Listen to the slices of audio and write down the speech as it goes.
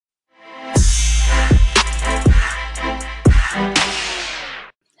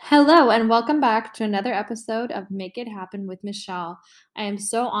Hello, and welcome back to another episode of Make It Happen with Michelle. I am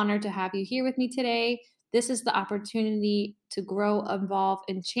so honored to have you here with me today. This is the opportunity to grow, evolve,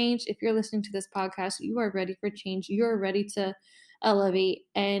 and change. If you're listening to this podcast, you are ready for change. You are ready to elevate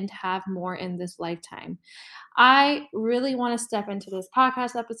and have more in this lifetime. I really want to step into this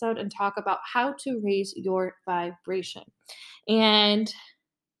podcast episode and talk about how to raise your vibration. And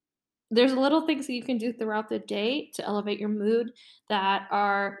there's little things that you can do throughout the day to elevate your mood that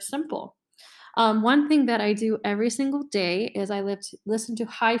are simple. One thing that I do every single day is listen to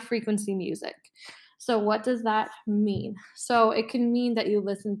high frequency music. So, what does that mean? So, it can mean that you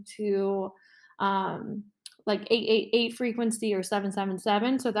listen to um, like 888 frequency or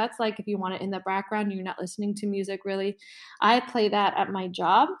 777. So, that's like if you want it in the background, you're not listening to music really. I play that at my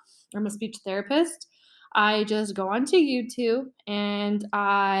job. I'm a speech therapist. I just go onto YouTube and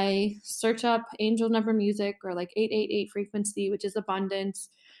I search up angel number music or like 888 frequency, which is abundance,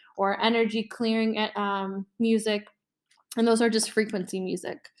 or energy clearing music. And those are just frequency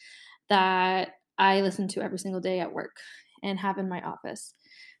music that I listen to every single day at work and have in my office.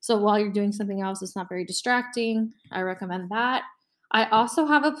 So while you're doing something else that's not very distracting, I recommend that. I also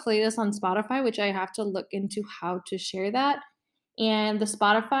have a playlist on Spotify, which I have to look into how to share that. And the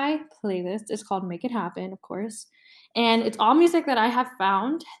Spotify playlist is called Make It Happen, of course. And it's all music that I have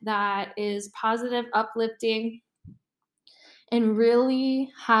found that is positive, uplifting, and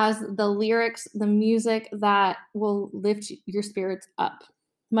really has the lyrics, the music that will lift your spirits up.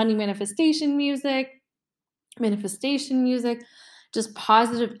 Money manifestation music, just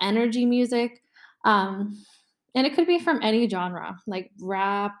positive energy music. And it could be from any genre, like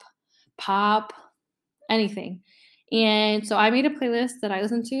rap, pop, anything. And so I made a playlist that I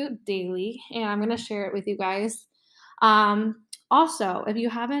listen to daily, and I'm going to share it with you guys. Also, if you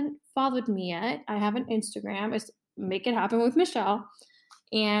haven't followed me yet, I have an Instagram. It's Make It Happen with Michelle.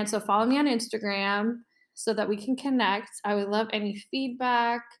 And so follow me on Instagram so that we can connect. I would love any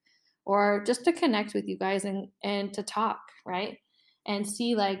feedback or just to connect with you guys and to talk, right? And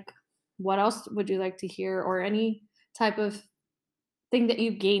see like what else would you like to hear or any type of thing that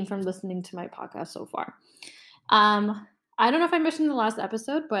you gained from listening to my podcast so far. I don't know if I mentioned in the last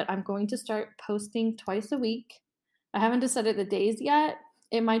episode, but I'm going to start posting twice a week. I haven't decided the days yet.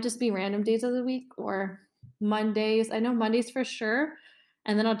 It might just be random days of the week or Mondays. I know Mondays for sure.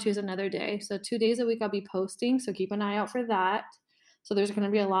 And then I'll choose another day. So 2 days a week I'll be posting. So keep an eye out for that. So there's going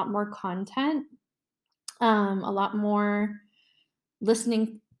to be a lot more content, a lot more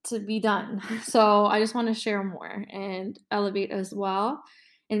listening to be done. So I just want to share more and elevate as well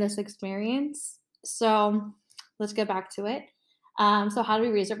in this experience. So let's get back to it. So how do we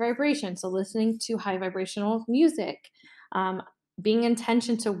raise our vibration? So listening to high vibrational music, being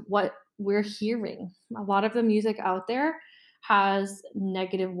intention to what we're hearing. A lot of the music out there has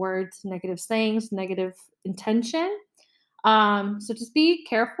negative words, negative sayings, negative intention. So just be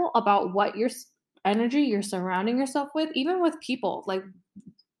careful about what your energy you're surrounding yourself with, even with people. Like,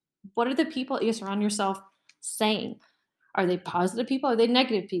 what are the people you surround yourself saying? Are they positive people? Are they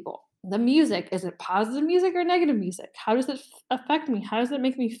negative people? The music, is it positive music or negative music? How does it affect me? How does it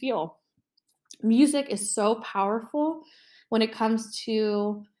make me feel? Music is so powerful when it comes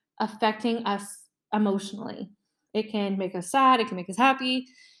to affecting us emotionally. It can make us sad, it can make us happy.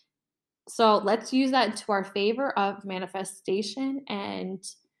 So let's use that to our favor of manifestation and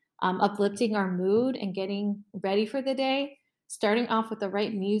uplifting our mood and getting ready for the day, starting off with the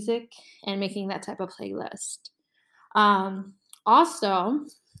right music and making that type of playlist. Also,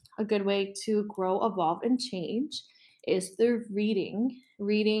 a good way to grow, evolve, and change is through reading.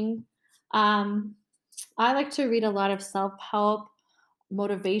 I like to read a lot of self help,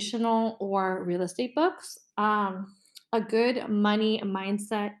 motivational, or real estate books. A good money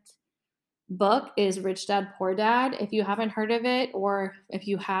mindset book is Rich Dad Poor Dad. If you haven't heard of it, or if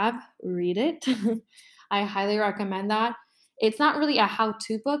you have, read it. I highly recommend that. It's not really a how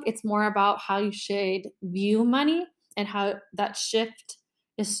to book, it's more about how you should view money and how that shift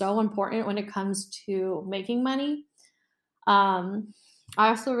is so important when it comes to making money. I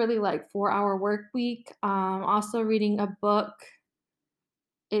also really like 4 Hour Work Week. Also reading a book.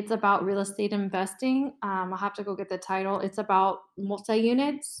 It's about real estate investing. I'll have to go get the title. It's about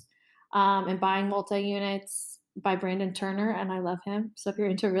multi-units and buying multi-units by Brandon Turner, and I love him. So if you're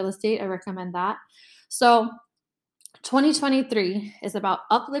into real estate, I recommend that. So 2023 is about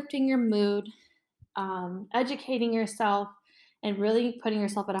uplifting your mood, educating yourself, and really putting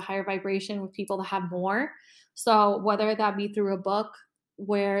yourself at a higher vibration with people that have more. So whether that be through a book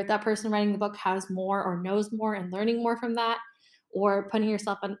where that person writing the book has more or knows more and learning more from that, or putting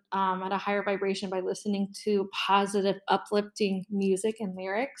yourself at a higher vibration by listening to positive, uplifting music and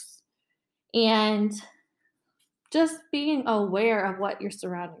lyrics, and just being aware of what you're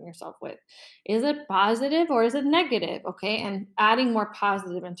surrounding yourself with. Is it positive or is it negative? Okay. And adding more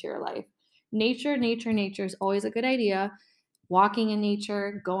positive into your life. Nature is always a good idea. Walking in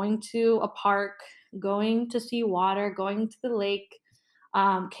nature, going to a park, going to see water, going to the lake,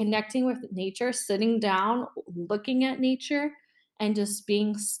 connecting with nature, sitting down, looking at nature, and just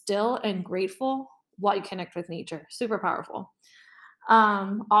being still and grateful while you connect with nature. Super powerful.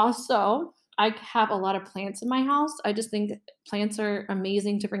 Also, I have a lot of plants in my house. I just think plants are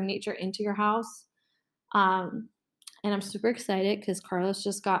amazing to bring nature into your house. Um, and I'm super excited because Carlos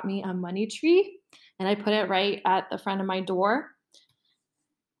just got me a money tree and I put it right at the front of my door.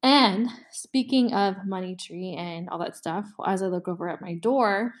 And speaking of money tree and all that stuff, as I look over at my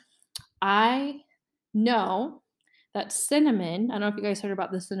door, I know that cinnamon, I don't know if you guys heard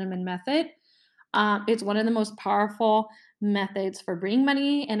about the cinnamon method. It's one of the most powerful methods for bringing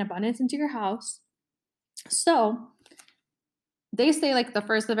money and abundance into your house. So they say like the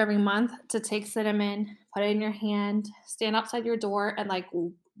first of every month to take cinnamon, put it in your hand, stand outside your door, and like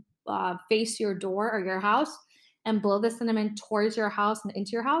face your door or your house and blow the cinnamon towards your house and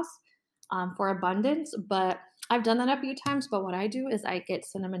into your house for abundance. But I've done that a few times. But what I do is I get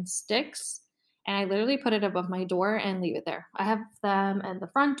cinnamon sticks and I literally put it above my door and leave it there. I have them at the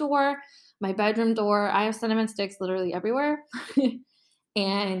front door, my bedroom door. I have cinnamon sticks literally everywhere.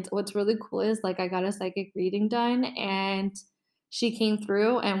 And what's really cool is like I got a psychic reading done and she came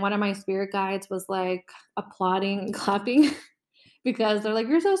through and one of my spirit guides was like applauding and clapping because they're like,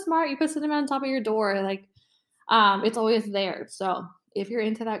 "You're so smart. You put cinnamon on top of your door." Like, it's always there. So if you're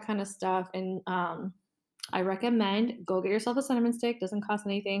into that kind of stuff, and I recommend go get yourself a cinnamon stick. Doesn't cost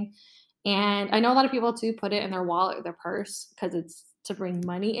anything. And I know a lot of people too put it in their wallet or their purse because it's to bring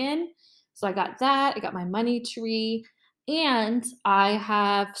money in. So I got that. I got my money tree, and I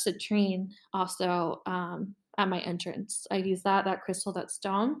have citrine also at my entrance. I use that crystal, that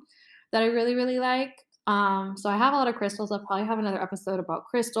stone that I really really like. So I have a lot of crystals. I'll probably have another episode about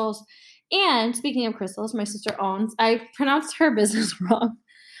crystals. And speaking of crystals, my sister owns, I pronounced her business wrong,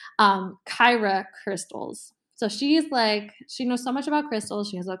 Kyra Crystals. So she's like, she knows so much about crystals.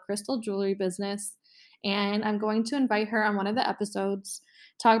 She has a crystal jewelry business. And I'm going to invite her on one of the episodes,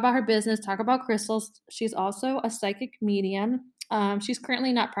 talk about her business, talk about crystals. She's also a psychic medium. She's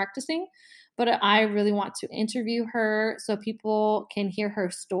currently not practicing, but I really want to interview her so people can hear her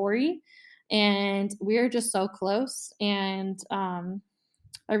story. And we're just so close. And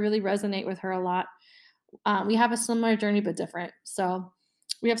I really resonate with her a lot. We have a similar journey, but different. So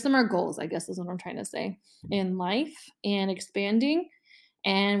we have similar goals, I guess is what I'm trying to say, in life and expanding.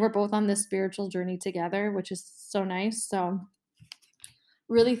 And we're both on this spiritual journey together, which is so nice. So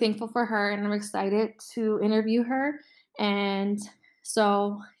really thankful for her and I'm excited to interview her. And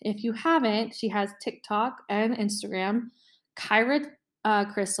so if you haven't, she has TikTok and Instagram, Kyra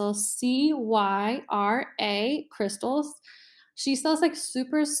Crystals, Cyra Crystals. She sells like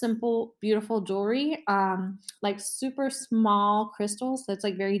super simple, beautiful jewelry, like super small crystals that's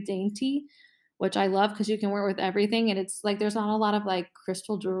like very dainty, which I love because you can wear it with everything. And it's like there's not a lot of like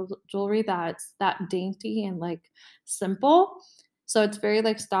crystal jewelry that's that dainty and like simple. So it's very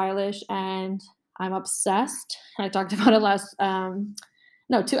like stylish and I'm obsessed. I talked about it last,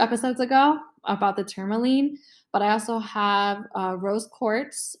 no, 2 episodes ago about the tourmaline. But I also have rose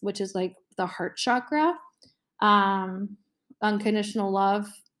quartz, which is like the heart chakra. Unconditional love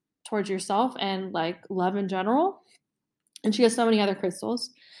towards yourself and like love in general. And she has so many other crystals.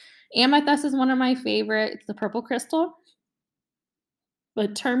 Amethyst is one of my favorite. It's the purple crystal.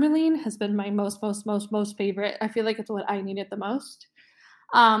 But tourmaline has been my most favorite. I feel like it's what I needed the most.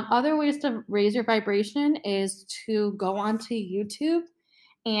 Other ways to raise your vibration is to go onto YouTube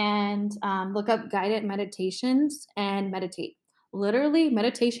and look up guided meditations and meditate. Literally,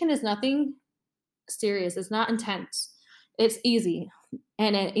 meditation is nothing serious. It's not intense. It's easy,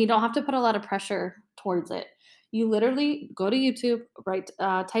 and you don't have to put a lot of pressure towards it. You literally go to YouTube,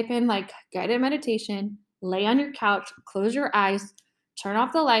 type in like guided meditation, lay on your couch, close your eyes, turn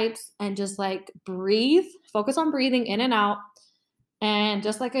off the lights, and just like breathe. Focus on breathing in and out. And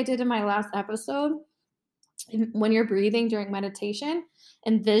just like I did in my last episode, when you're breathing during meditation,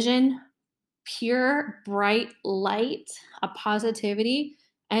 envision pure, bright light, a positivity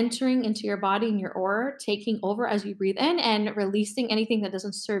entering into your body and your aura, taking over as you breathe in and releasing anything that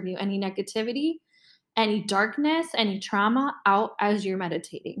doesn't serve you, any negativity, any darkness, any trauma out as you're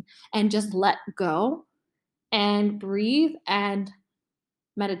meditating. And just let go and breathe and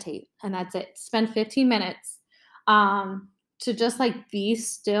meditate. And that's it. Spend 15 minutes. to just like be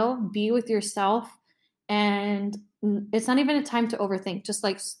still, be with yourself, and it's not even a time to overthink, just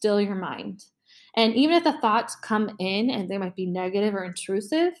like still your mind. And even if the thoughts come in and they might be negative or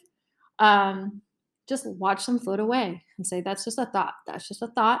intrusive, um, just watch them float away and say, that's just a thought. That's just a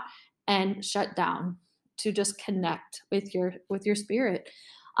thought, and shut down to just connect with your spirit.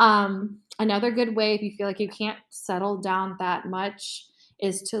 Another good way, if you feel like you can't settle down that much,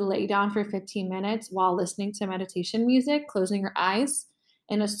 is to lay down for 15 minutes while listening to meditation music, closing your eyes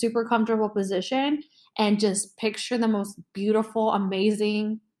in a super comfortable position, and just picture the most beautiful,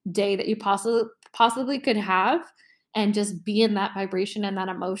 amazing day that you possibly could have, and just be in that vibration and that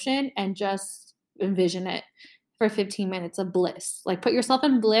emotion, and just envision it for 15 minutes of bliss. Like put yourself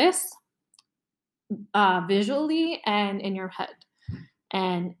in bliss, visually and in your head,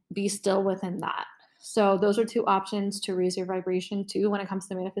 and be still within that. So those are two options to raise your vibration too when it comes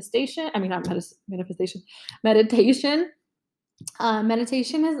to manifestation. I mean, not manifestation, meditation.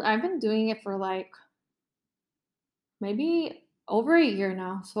 Meditation is, I've been doing it for like maybe over a year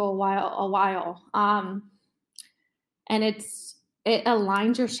now, so a while. And it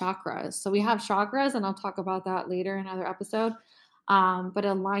aligns your chakras. So we have chakras, and I'll talk about that later in another episode. But it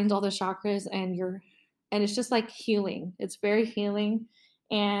aligns all the chakras, and it's just like healing. It's very healing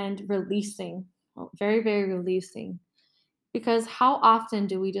and releasing, very, very releasing. Because how often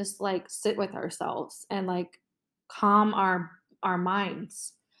do we just like sit with ourselves and like calm our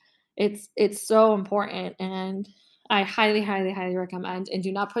minds? It's so important, and I highly, highly, highly recommend, and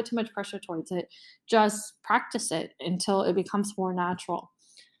do not put too much pressure towards it. Just practice it until it becomes more natural.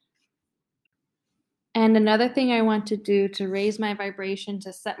 And another thing I want to do to raise my vibration,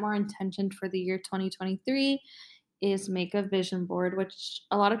 to set more intention for the year 2023, is make a vision board, which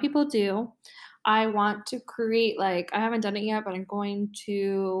a lot of people do. I want to create, like, I haven't done it yet, but I'm going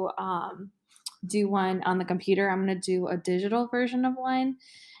to do one on the computer. I'm going to do a digital version of one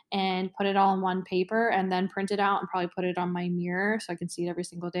and put it all in one paper, and then print it out and probably put it on my mirror so I can see it every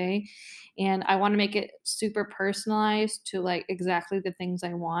single day. And I want to make it super personalized to like exactly the things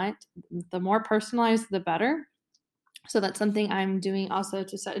I want. The more personalized, the better. So that's something I'm doing also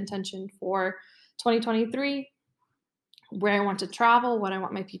to set intention for 2023, where I want to travel, what I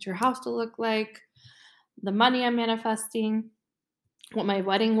want my future house to look like, the money I'm manifesting, what my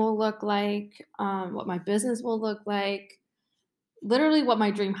wedding will look like, what my business will look like, literally what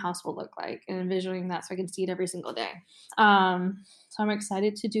my dream house will look like, and envisioning that so I can see it every single day. So I'm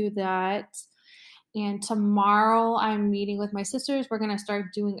excited to do that. And tomorrow I'm meeting with my sisters. We're going to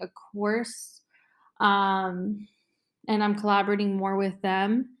start doing a course, and I'm collaborating more with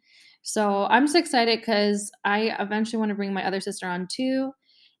them. So I'm just excited because I eventually want to bring my other sister on too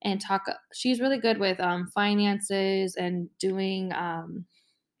and talk. She's really good with finances and doing, I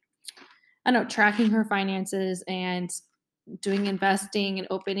don't know, tracking her finances and doing investing and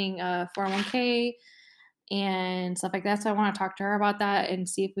opening a 401k and stuff like that. So I want to talk to her about that and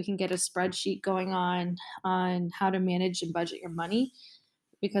see if we can get a spreadsheet going on how to manage and budget your money,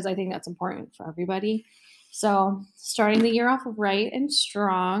 because I think that's important for everybody. So starting the year off right and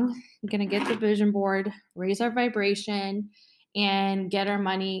strong, I'm going to get the vision board, raise our vibration, and get our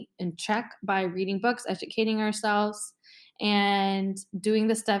money in check by reading books, educating ourselves, and doing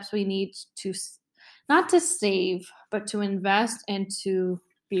the steps we need to not to save, but to invest and to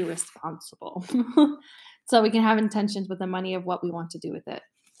be responsible. So we can have intentions with the money of what we want to do with it.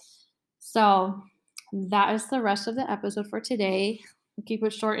 So that is the rest of the episode for today. We'll keep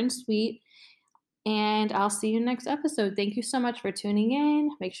it short and sweet. And I'll see you next episode. Thank you so much for tuning in.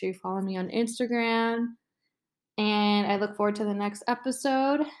 Make sure you follow me on Instagram. And I look forward to the next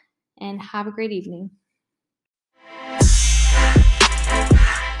episode. And have a great evening.